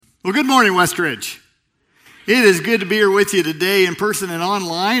Well, good morning, Westridge. It is good to be here with you today in person and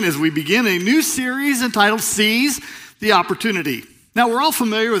online as we begin a new series entitled Seize the Opportunity. Now, we're all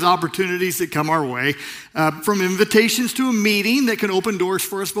familiar with opportunities that come our way, from invitations to a meeting that can open doors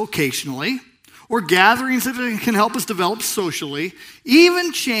for us vocationally, or gatherings that can help us develop socially,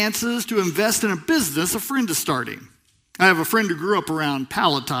 even chances to invest in a business a friend is starting. I have a friend who grew up around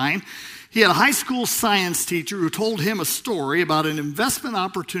Palatine. He had a high school science teacher who told him a story about an investment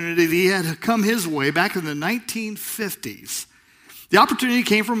opportunity that he had come his way back in the 1950s. The opportunity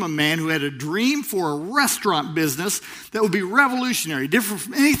came from a man who had a dream for a restaurant business that would be revolutionary, different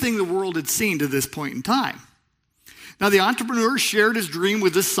from anything the world had seen to this point in time. Now, the entrepreneur shared his dream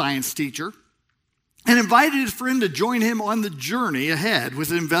with this science teacher and invited his friend to join him on the journey ahead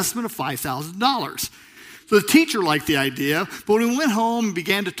with an investment of $5,000. So the teacher liked the idea, but when he went home and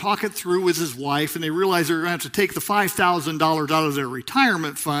began to talk it through with his wife, and they realized they were going to have to take the $5,000 out of their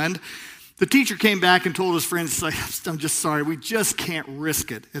retirement fund, the teacher came back and told his friends, I'm just sorry, we just can't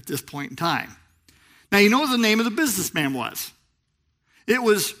risk it at this point in time. Now, you know what the name of the businessman was? It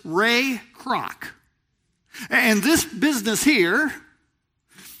was Ray Kroc. And this business here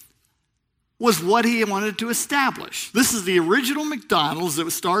was what he wanted to establish. This is the original McDonald's that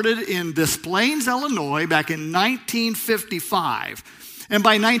was started in Des Plaines, Illinois, back in 1955. And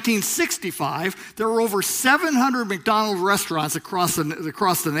by 1965, there were over 700 McDonald's restaurants across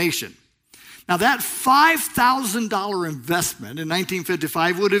the nation. Now, that $5,000 investment in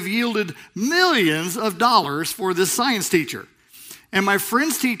 1955 would have yielded millions of dollars for this science teacher. And my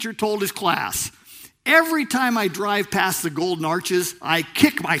friend's teacher told his class, every time I drive past the Golden Arches, I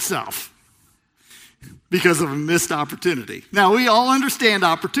kick myself because of a missed opportunity. Now, we all understand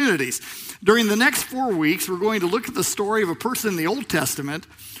opportunities. During the next 4 weeks, we're going to look at the story of a person in the Old Testament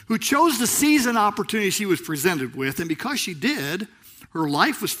who chose to seize an opportunity she was presented with, and because she did, her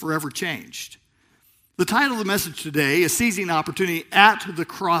life was forever changed. The title of the message today is Seizing Opportunity at the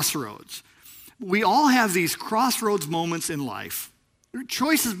Crossroads. We all have these crossroads moments in life.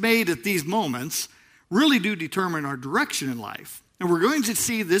 Choices made at these moments really do determine our direction in life. And we're going to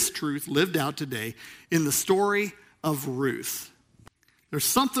see this truth lived out today in the story of Ruth. There's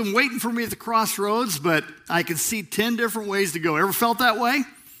something waiting for me at the crossroads, but I can see 10 different ways to go. Ever felt that way? I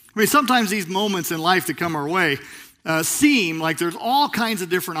mean, sometimes these moments in life that come our way seem like there's all kinds of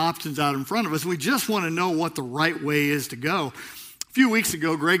different options out in front of us. We just want to know what the right way is to go. A few weeks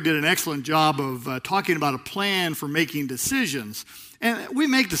ago, Greg did an excellent job of talking about a plan for making decisions. And we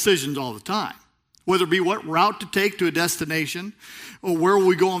make decisions all the time. Whether it be what route to take to a destination, or where will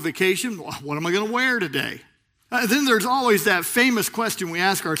we go on vacation, what am I going to wear today? Then there's always that famous question we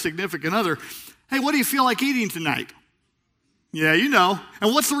ask our significant other, hey, what do you feel like eating tonight? Yeah, you know.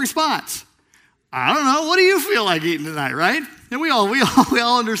 And what's the response? I don't know. What do you feel like eating tonight, right? And we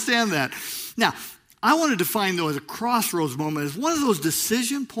all understand that. Now, I want to define, though, as a crossroads moment as one of those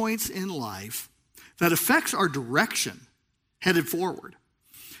decision points in life that affects our direction headed forward.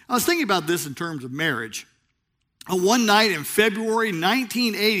 I was thinking about this in terms of marriage. One night in February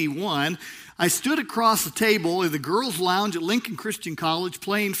 1981, I stood across the table in the girls' lounge at Lincoln Christian College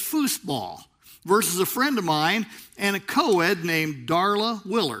playing foosball versus a friend of mine and a co-ed named Darla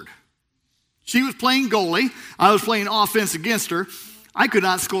Willard. She was playing goalie. I was playing offense against her. I could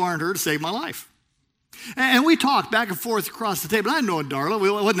not score on her to save my life. And we talked back and forth across the table. I know Darla.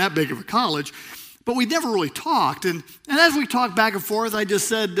 It wasn't that big of a college. But we never really talked. And as we talked back and forth, I just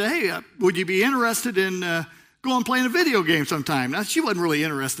said, hey, would you be interested in going playing a video game sometime? Now, she wasn't really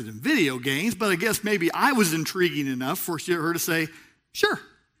interested in video games, but I guess maybe I was intriguing enough for her to say, sure.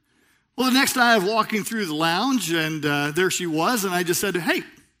 Well, the next night I was walking through the lounge, and there she was, and I just said, hey,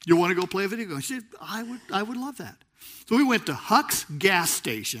 you want to go play a video game? She said, I would love that. So we went to Huck's gas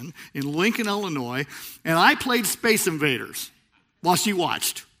station in Lincoln, Illinois, and I played Space Invaders while she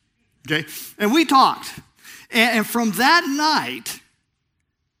watched. Okay, and we talked. And from that night,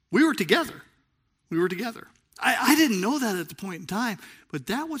 we were together. I didn't know that at the point in time, but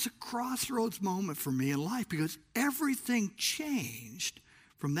that was a crossroads moment for me in life because everything changed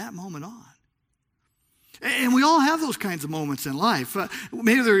from that moment on. And we all have those kinds of moments in life.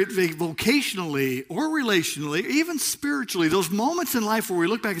 Maybe they're vocationally or relationally, even spiritually, those moments in life where we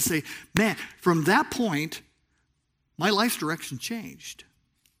look back and say, man, from that point, my life's direction changed.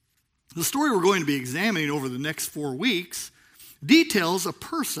 The story we're going to be examining over the next 4 weeks details a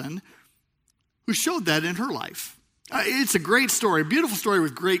person who showed that in her life. It's a great story, a beautiful story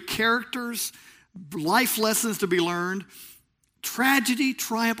with great characters, life lessons to be learned, tragedy,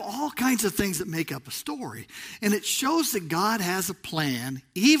 triumph, all kinds of things that make up a story. And it shows that God has a plan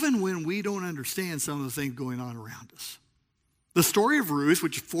even when we don't understand some of the things going on around us. The story of Ruth,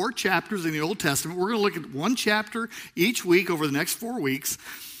 which is 4 chapters in the Old Testament, we're going to look at one chapter each week over the next 4 weeks.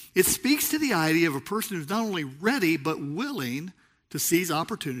 It speaks to the idea of a person who's not only ready, but willing to seize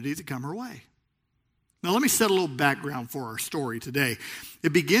opportunities that come her way. Now, let me set a little background for our story today.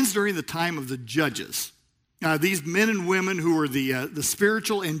 It begins during the time of the judges. These men and women who were the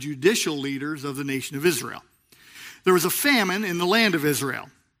spiritual and judicial leaders of the nation of Israel. There was a famine in the land of Israel.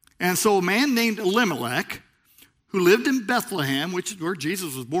 And so a man named Elimelech, who lived in Bethlehem, which is where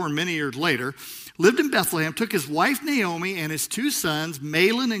Jesus was born many years later, lived in Bethlehem, took his wife Naomi and his 2 sons,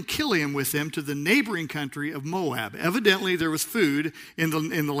 Mahlon and Chilion, with him to the neighboring country of Moab. Evidently, there was food in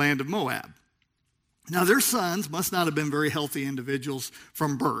the land of Moab. Now, their sons must not have been very healthy individuals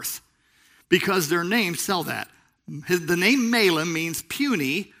from birth, because their names tell that. The name Mahlon means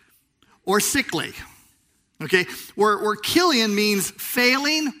puny or sickly. Okay, where Chilion means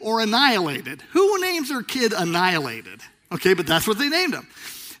failing or annihilated. Who names their kid annihilated? Okay, but that's what they named him.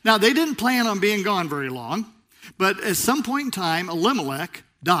 Now, they didn't plan on being gone very long, but at some point in time, Elimelech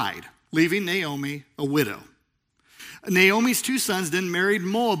died, leaving Naomi a widow. Naomi's 2 sons then married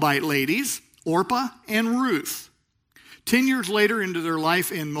Moabite ladies, Orpah and Ruth. 10 years later into their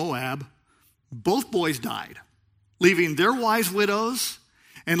life in Moab, both boys died, leaving their wives widows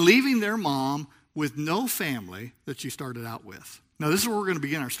and leaving their mom with no family that she started out with. Now, this is where we're going to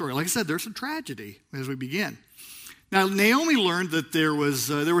begin our story. Like I said, there's some tragedy as we begin. Now, Naomi learned that there was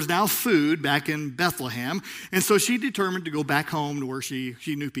now food back in Bethlehem, and so she determined to go back home to where she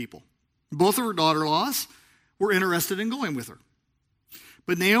knew people. Both of her daughter-in-laws were interested in going with her.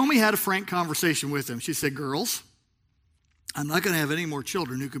 But Naomi had a frank conversation with them. She said, "Girls, I'm not going to have any more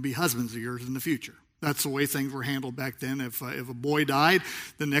children who could be husbands of yours in the future." That's the way things were handled back then. If a boy died,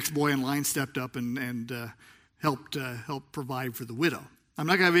 the next boy in line stepped up and helped provide for the widow. I'm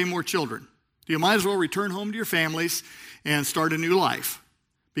not going to have any more children. You might as well return home to your families and start a new life,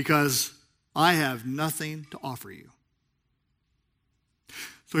 because I have nothing to offer you.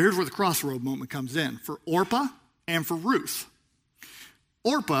 So here's where the crossroad moment comes in for Orpah and for Ruth.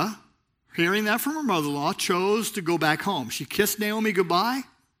 Orpah, hearing that from her mother-in-law, chose to go back home. She kissed Naomi goodbye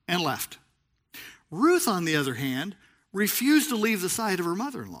and left. Ruth, on the other hand, refused to leave the side of her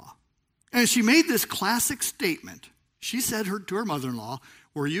mother-in-law. And she made this classic statement. She said to her mother-in-law,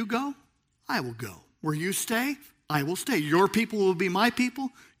 "Where you go, I will go. Where you stay, I will stay. Your people will be my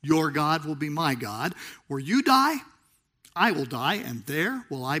people. Your God will be my God. Where you die, I will die, and there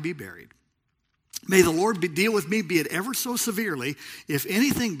will I be buried. May the Lord deal with me, be it ever so severely, if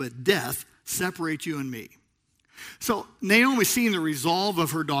anything but death separates you and me." So Naomi, seeing the resolve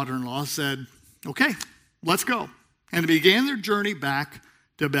of her daughter-in-law, said, "Okay, let's go." And began their journey back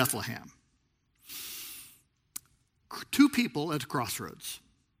to Bethlehem. 2 people at the crossroads.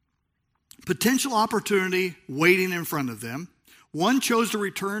 Potential opportunity waiting in front of them. One chose to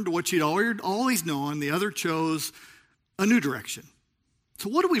return to what she'd always known. The other chose a new direction. So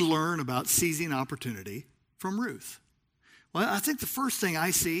what do we learn about seizing opportunity from Ruth? Well, I think the first thing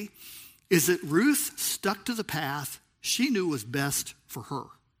I see is that Ruth stuck to the path she knew was best for her.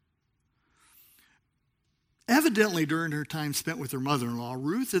 Evidently, during her time spent with her mother-in-law,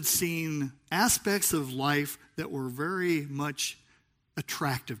 Ruth had seen aspects of life that were very much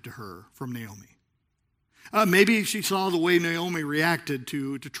attractive to her from Naomi. Maybe she saw the way Naomi reacted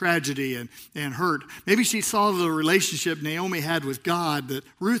to tragedy and hurt. Maybe she saw the relationship Naomi had with God that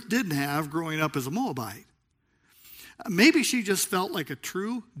Ruth didn't have growing up as a Moabite. Maybe she just felt like a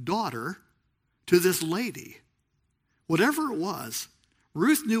true daughter to this lady. Whatever it was,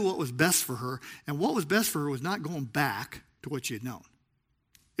 Ruth knew what was best for her, and what was best for her was not going back to what she had known.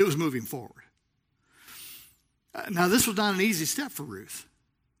 It was moving forward. Now, this was not an easy step for Ruth.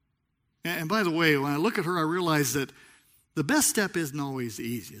 And by the way, when I look at her, I realize that the best step isn't always the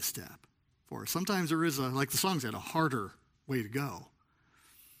easiest step for her. Sometimes there is, like the song said, a harder way to go.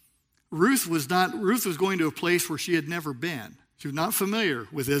 Ruth was going to a place where she had never been. She was not familiar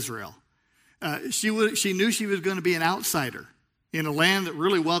with Israel. She knew she was going to be an outsider in a land that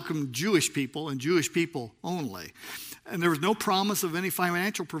really welcomed Jewish people and Jewish people only. And there was no promise of any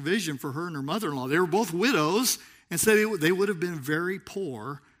financial provision for her and her mother-in-law. They were both widows, and so they would have been very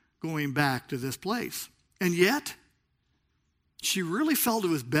poor going back to this place. And yet, she really felt it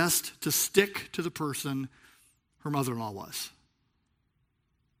was best to stick to the person her mother-in-law was.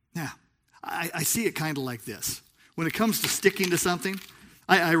 Now, I see it kind of like this. When it comes to sticking to something,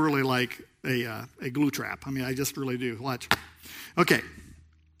 I really like a glue trap. I mean, I just really do. Watch. Okay.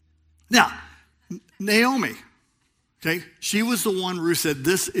 Now, Naomi, okay, she was the one Ruth said,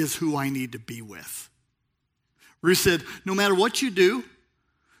 "This is who I need to be with." Ruth said, "No matter what you do,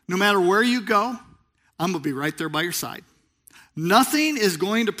 no matter where you go, I'm going to be right there by your side. Nothing is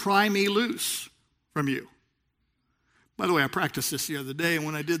going to pry me loose from you. By the way, I practiced this the other day, and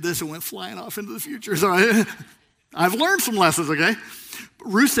when I did this, it went flying off into the future. So I've learned some lessons, okay?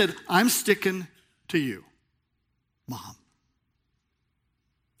 Ruth said, I'm sticking to you, Mom.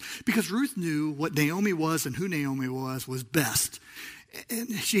 Because Ruth knew what Naomi was and who Naomi was best. And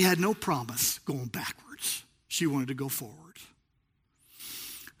she had no promise going backwards. She wanted to go forward.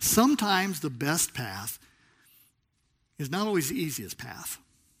 Sometimes the best path is not always the easiest path.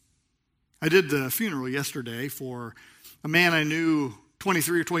 I did the funeral yesterday for a man I knew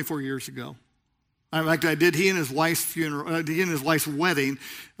 23 or 24 years ago. In fact, I did he and his wife's funeral, he and his wife's wedding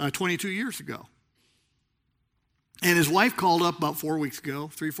 22 years ago. And his wife called up about 4 weeks ago,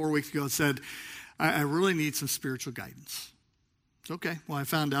 3-4 weeks ago, and said, I really need some spiritual guidance. It's okay. Well, I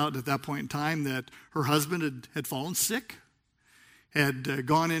found out at that point in time that her husband had fallen sick, had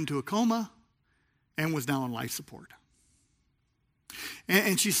gone into a coma, and was now on life support.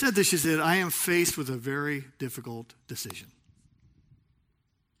 And she said this, she said, I am faced with a very difficult decision.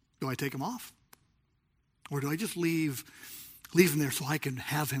 Do I take him off? Or do I just leave him there so I can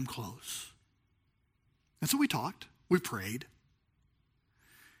have him close? And so we talked. We prayed.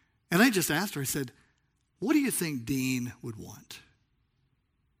 And I just asked her, I said, what do you think Dean would want?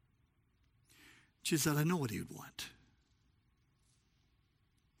 She said, I know what he would want.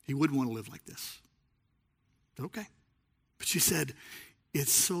 He wouldn't want to live like this. I said, okay. But she said,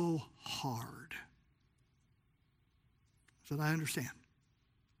 it's so hard. I said, I understand.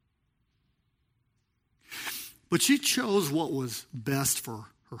 But she chose what was best for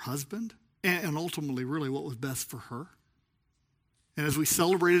her husband and ultimately really what was best for her. And as we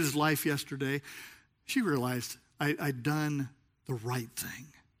celebrated his life yesterday, she realized I'd done the right thing,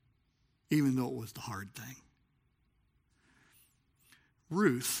 even though it was the hard thing.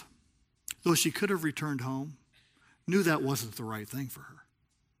 Ruth, though she could have returned home, knew that wasn't the right thing for her.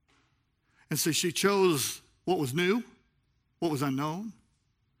 And so she chose what was new, what was unknown,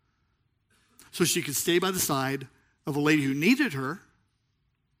 so she could stay by the side of a lady who needed her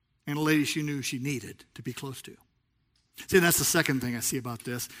and a lady she knew she needed to be close to. See, that's the second thing I see about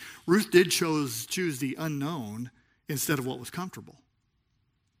this. Ruth did choose the unknown instead of what was comfortable.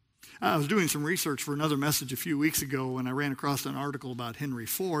 I was doing some research for another message a few weeks ago when I ran across an article about Henry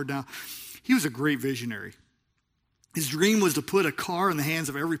Ford. Now, he was a great visionary. His dream was to put a car in the hands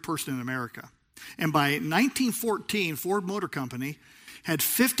of every person in America. And by 1914, Ford Motor Company had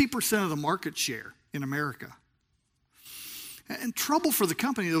 50% of the market share in America. And trouble for the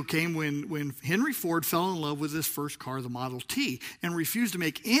company, though, came when Henry Ford fell in love with his first car, the Model T, and refused to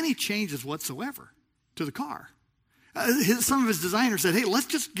make any changes whatsoever to the car. Some of his designers said, hey, let's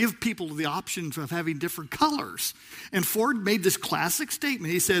just give people the options of having different colors. And Ford made this classic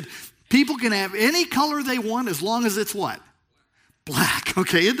statement. He said, people can have any color they want as long as it's what? Black.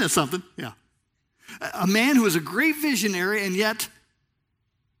 Okay, isn't that something? Yeah. A man who was a great visionary and yet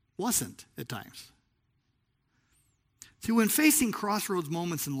wasn't at times. See, when facing crossroads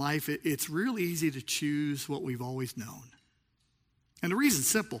moments in life, it's really easy to choose what we've always known. And the reason's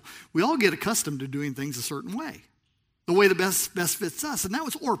simple. We all get accustomed to doing things a certain way, the way that best fits us. And that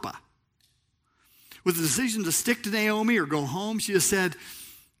was Orpah. With the decision to stick to Naomi or go home, she just said,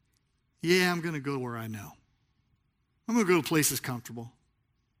 yeah, I'm going to go where I know. I'm going to go to a place that's comfortable,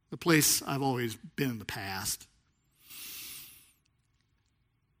 the place I've always been in the past.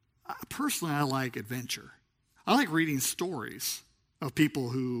 Personally, I like adventure. I like reading stories of people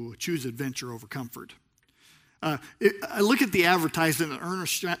who choose adventure over comfort. I look at the advertisement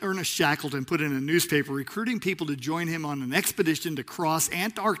that Ernest Shackleton put in a newspaper recruiting people to join him on an expedition to cross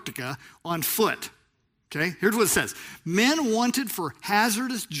Antarctica on foot. Okay, here's what it says. Men wanted for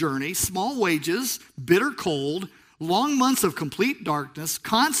hazardous journey, small wages, bitter cold, long months of complete darkness,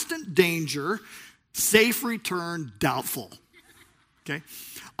 constant danger, safe return, doubtful. Okay,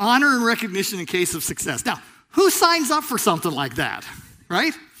 honor and recognition in case of success. Now, who signs up for something like that,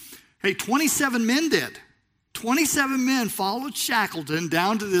 right? Hey, 27 men did. 27 men followed Shackleton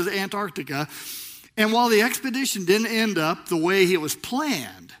down to the Antarctica, and while the expedition didn't end up the way it was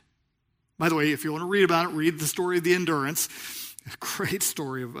planned, by the way, if you want to read about it, read the story of the Endurance, a great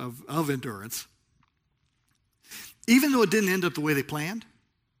story of endurance. Even though it didn't end up the way they planned,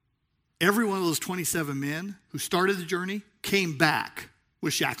 every one of those 27 men who started the journey came back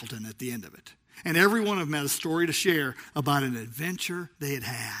with Shackleton at the end of it. And every one of them had a story to share about an adventure they had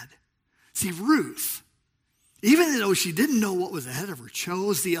had. See, Ruth, even though she didn't know what was ahead of her,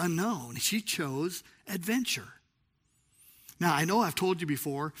 chose the unknown. She chose adventure. Now, I know I've told you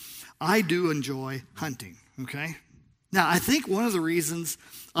before, I do enjoy hunting, okay? Now, I think one of the reasons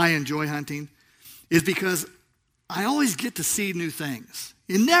I enjoy hunting is because I always get to see new things.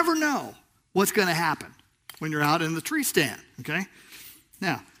 You never know what's going to happen when you're out in the tree stand, okay?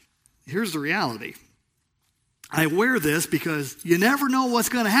 Now, here's the reality. I wear this because you never know what's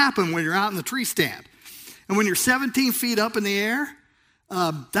going to happen when you're out in the tree stand. And when you're 17 feet up in the air,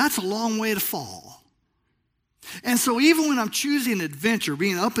 that's a long way to fall. And so even when I'm choosing adventure,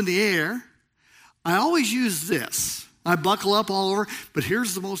 being up in the air, I always use this. I buckle up all over, but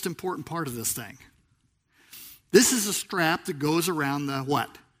here's the most important part of this thing. This is a strap that goes around the what?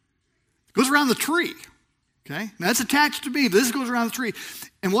 It goes around the tree, okay? Now, that's attached to me, but this goes around the tree.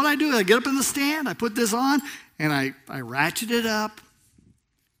 And what I do is I get up in the stand, I put this on, and I ratchet it up,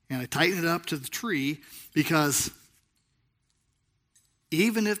 and I tighten it up to the tree, because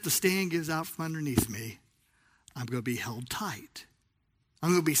even if the stand gives out from underneath me, I'm going to be held tight.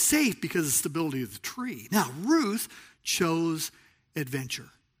 I'm going to be safe because of the stability of the tree. Now, Ruth chose adventure.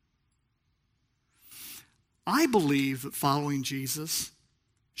 I believe that following Jesus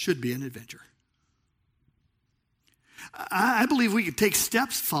should be an adventure. I believe we can take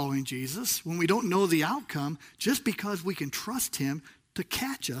steps following Jesus when we don't know the outcome, just because we can trust him to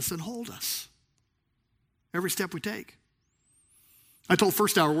catch us and hold us every step we take. I told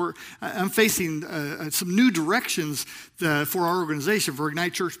First Hour, I'm facing some new directions for our organization, for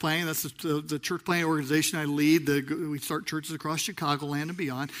Ignite Church Planting. That's the church planting organization I lead. We start churches across Chicagoland and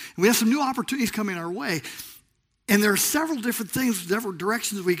beyond. And we have some new opportunities coming our way. And there are several different things, different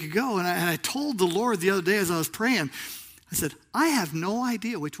directions we could go. And I told the Lord the other day as I was praying, I said, I have no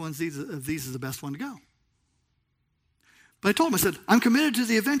idea which one of these is the best one to go. But I told him, I said, I'm committed to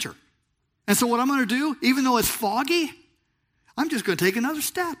the adventure. And so what I'm going to do, even though it's foggy, I'm just going to take another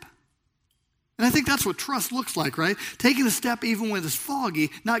step. And I think that's what trust looks like, right? Taking a step even when it's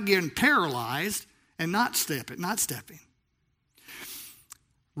foggy, not getting paralyzed, and not stepping.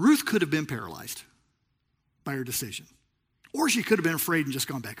 Ruth could have been paralyzed by her decision. Or she could have been afraid and just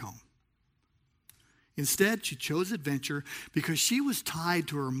gone back home. Instead, she chose adventure because she was tied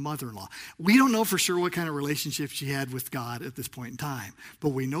to her mother-in-law. We don't know for sure what kind of relationship she had with God at this point in time, but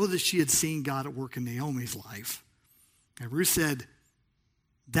we know that she had seen God at work in Naomi's life. And Ruth said,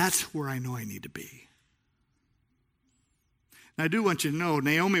 that's where I know I need to be. Now, I do want you to know,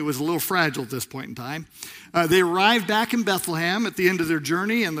 Naomi was a little fragile at this point in time. They arrived back in Bethlehem at the end of their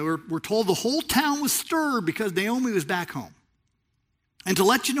journey, and we're told the whole town was stirred because Naomi was back home. And to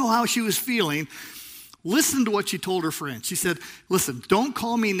let you know how she was feeling, listen to what she told her friends. She said, listen, don't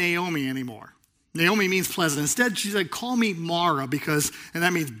call me Naomi anymore. Naomi means pleasant. Instead, she said, call me Mara, and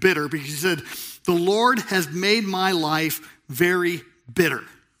that means bitter, because she said, the Lord has made my life very bitter.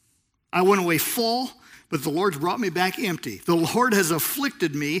 I went away full, but the Lord's brought me back empty. The Lord has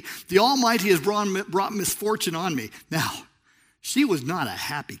afflicted me. The Almighty has brought misfortune on me. Now, she was not a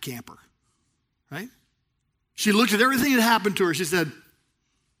happy camper, right? She looked at everything that happened to her. She said,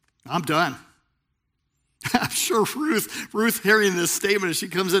 I'm done. I'm sure Ruth hearing this statement as she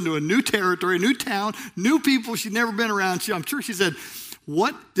comes into a new territory, a new town, new people she'd never been around. I'm sure she said,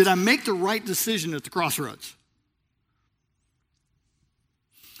 what, did I make the right decision at the crossroads?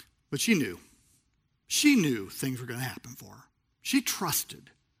 But she knew. She knew things were going to happen for her. She trusted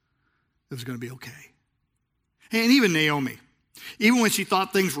it was going to be okay. And even Naomi, even when she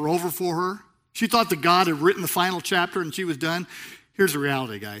thought things were over for her, she thought that God had written the final chapter and she was done. Here's the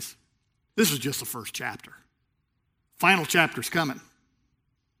reality, guys. This is just the first chapter. Final chapter's coming.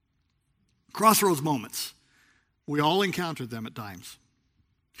 Crossroads moments. We all encounter them at times.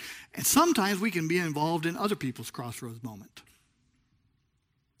 And sometimes we can be involved in other people's crossroads moment.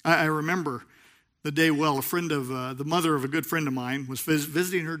 I remember the day well. A friend of the mother of a good friend of mine was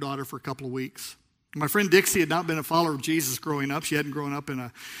visiting her daughter for a couple of weeks. My friend Dixie had not been a follower of Jesus growing up. She hadn't grown up in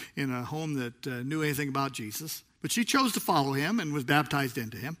a home that knew anything about Jesus. But she chose to follow him and was baptized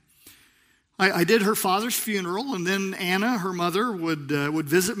into him. I did her father's funeral, and then Anna, her mother, would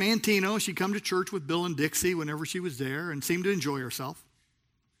visit Mantino. She'd come to church with Bill and Dixie whenever she was there and seemed to enjoy herself.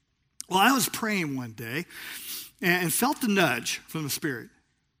 Well, I was praying one day and felt the nudge from the Spirit.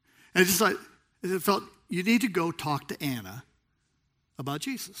 And it felt, you need to go talk to Anna about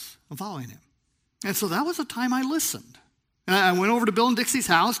Jesus and following him. And so that was the time I listened. And I went over to Bill and Dixie's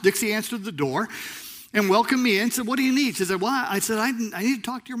house. Dixie answered the door and welcomed me in and said, what do you need? She said, well, I said, I need to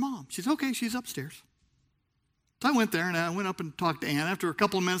talk to your mom. She said, okay, she's upstairs. So I went there and I went up and talked to Anna. After a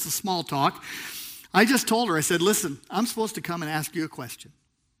couple of minutes of small talk, I just told her, I said, listen, I'm supposed to come and ask you a question.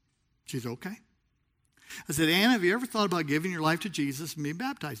 She's okay. I said, Anna, have you ever thought about giving your life to Jesus and being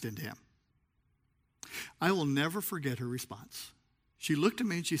baptized into him? I will never forget her response. She looked at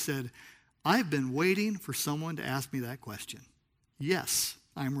me and she said, I've been waiting for someone to ask me that question. Yes,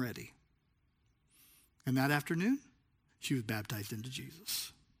 I'm ready. And that afternoon, she was baptized into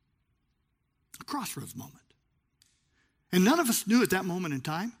Jesus. A crossroads moment. And none of us knew at that moment in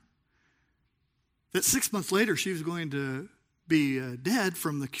time that 6 months later she was going to be dead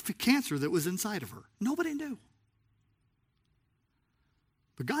from the cancer that was inside of her. Nobody knew.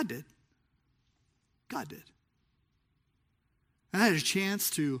 But God did. God did. And I had a chance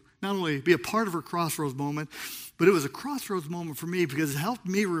to not only be a part of her crossroads moment, but it was a crossroads moment for me because it helped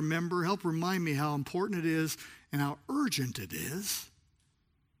me remember, helped remind me how important it is and how urgent it is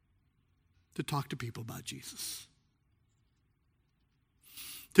to talk to people about Jesus.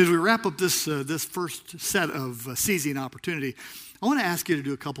 As we wrap up this first set of seizing opportunity, I want to ask you to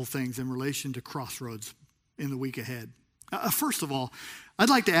do a couple things in relation to crossroads in the week ahead. First of all, I'd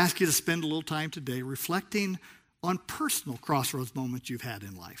like to ask you to spend a little time today reflecting on personal crossroads moments you've had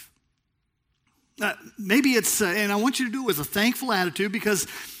in life. Maybe it's, and I want you to do it with a thankful attitude, because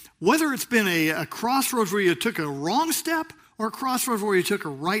whether it's been a crossroads where you took a wrong step or a crossroads where you took a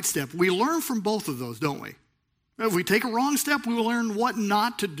right step, we learn from both of those, don't we? If we take a wrong step, we will learn what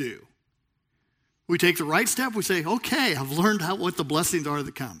not to do. We take the right step, we say, okay, I've learned what the blessings are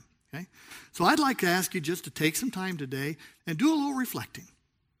that come. Okay? So I'd like to ask you just to take some time today and do a little reflecting.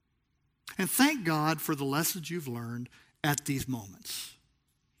 And thank God for the lessons you've learned at these moments.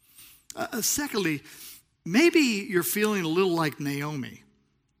 Secondly, maybe you're feeling a little like Naomi,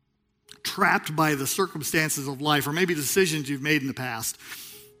 trapped by the circumstances of life, or maybe decisions you've made in the past.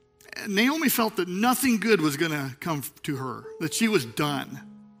 Naomi felt that nothing good was going to come to her, that she was done.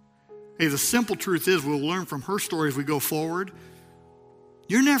 Hey, the simple truth is, we'll learn from her story as we go forward,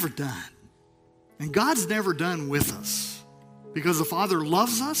 you're never done. And God's never done with us, because the Father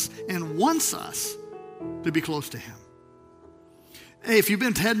loves us and wants us to be close to Him. Hey, if you've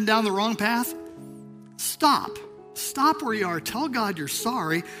been heading down the wrong path, stop. Stop where you are. Tell God you're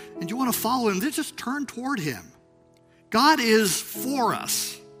sorry and you want to follow Him. Then just turn toward Him. God is for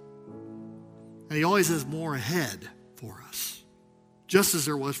us. And He always has more ahead for us, just as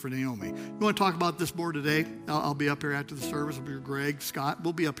there was for Naomi. You want to talk about this more today? I'll be up here after the service. I'll be with Greg, Scott.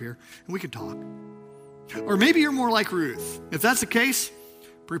 We'll be up here, and we can talk. Or maybe you're more like Ruth. If that's the case,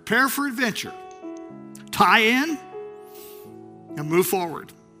 prepare for adventure. Tie in and move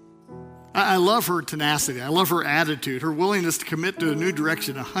forward. I love her tenacity. I love her attitude, her willingness to commit to a new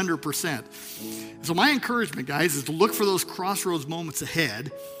direction 100%. So my encouragement, guys, is to look for those crossroads moments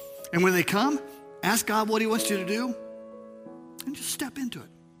ahead. And when they come, ask God what He wants you to do and just step into it.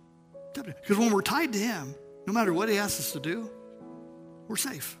 Because when we're tied to Him, no matter what He asks us to do, we're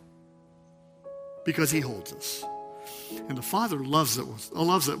safe. Because He holds us. And the Father loves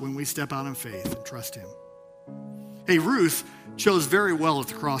it when we step out in faith and trust Him. Hey, Ruth chose very well at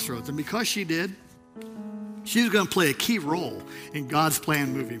the crossroads. And because she did, she was going to play a key role in God's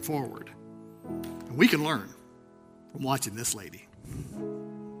plan moving forward. And we can learn from watching this lady.